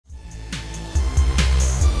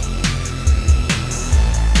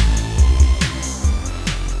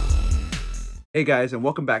Hey guys, and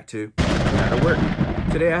welcome back to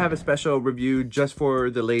Datawork. Today I have a special review just for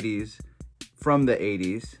the ladies from the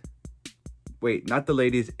 80s. Wait, not the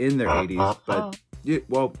ladies in their 80s, but,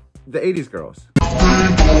 well, the 80s girls.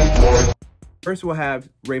 First we'll have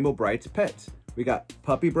Rainbow Brite's pets. We got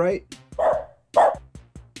Puppy Brite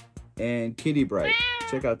and Kitty Brite.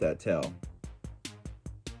 Check out that tail.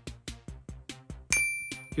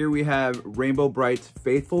 Here we have Rainbow Brite's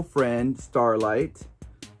faithful friend, Starlight.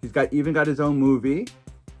 He's even got his own movie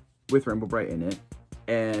with Rainbow Brite in it.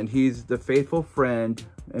 And he's the faithful friend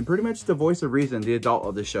and pretty much the voice of reason, the adult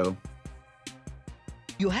of the show.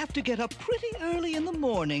 You have to get up pretty early in the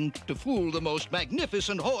morning to fool the most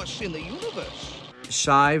magnificent horse in the universe.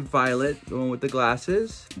 Shy Violet, the one with the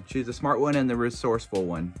glasses. She's the smart one and the resourceful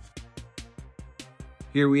one.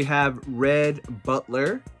 Here we have Red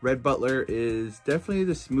Butler. Red Butler is definitely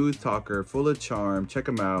the smooth talker, full of charm. Check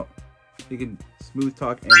him out. He can smooth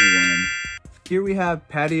talk anyone. Here we have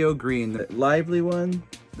Patio Green, the lively one,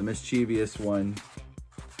 the mischievous one.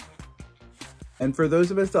 And for those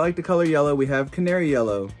of us that like the color yellow, we have Canary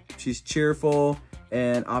Yellow. She's cheerful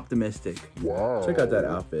and optimistic. Wow. Check out that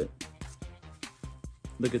outfit.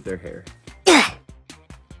 Look at their hair.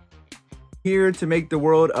 Here to make the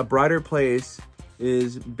world a brighter place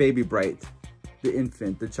is Baby Brite, the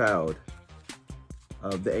infant, the child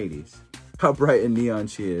of the 80s. How bright and neon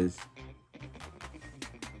she is.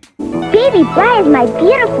 Baby Brite is my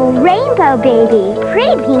beautiful rainbow baby.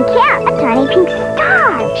 Pretty pink cat, a tiny pink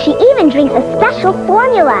star. She even drinks a special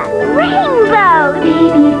formula. Rainbow!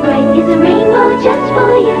 Baby Brite is a rainbow just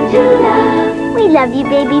for you to love. We love you,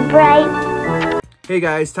 Baby Brite. Hey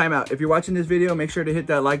guys, time out. If you're watching this video, make sure to hit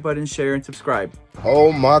that like button, share, and subscribe.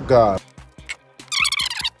 Oh my God.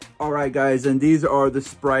 Alright guys, and these are the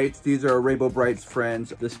sprites. These are Rainbow Brite's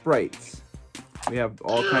friends, the sprites. We have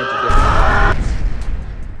all kinds of different ones.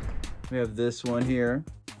 We have this one here.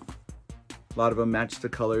 A lot of them match the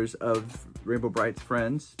colors of Rainbow Brite's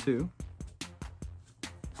friends too.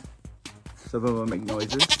 Some of them make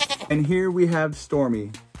noises. And here we have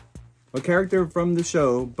Stormy, a character from the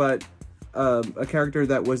show, but a character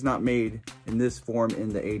that was not made in this form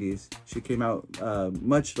in the 80s. She came out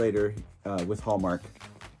much later with Hallmark.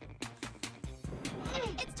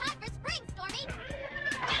 It's time for spring, Stormy!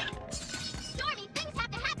 Stormy, things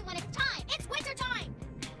have to happen when it's time! It's winter time!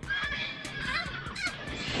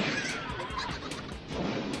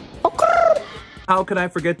 How could I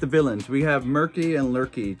forget the villains? We have Murky and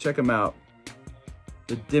Lurky. Check them out.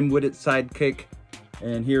 The dim-witted sidekick.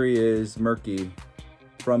 And here he is, Murky,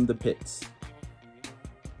 from the pits.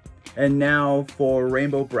 And now for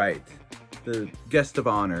Rainbow Brite, the guest of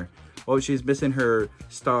honor. Well, she's missing her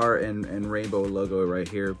star and rainbow logo right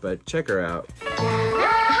here, but check her out.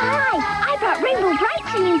 Hi, I brought Rainbow Brite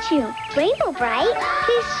to meet you. Rainbow Brite?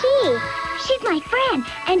 Who's she? She's my friend,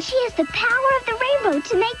 and she has the power of the rainbow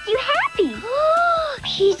to make you happy.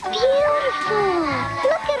 She's beautiful.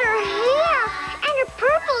 Look at her hair, and her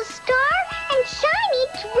purple star, and shiny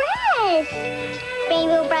dress.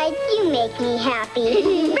 Rainbow Brite, you make me happy.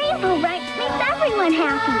 Rainbow Brite makes everyone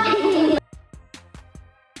happy.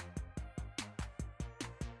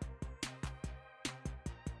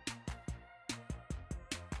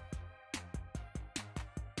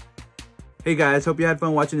 Hey guys, hope you had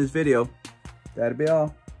fun watching this video. That'll be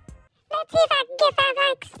all.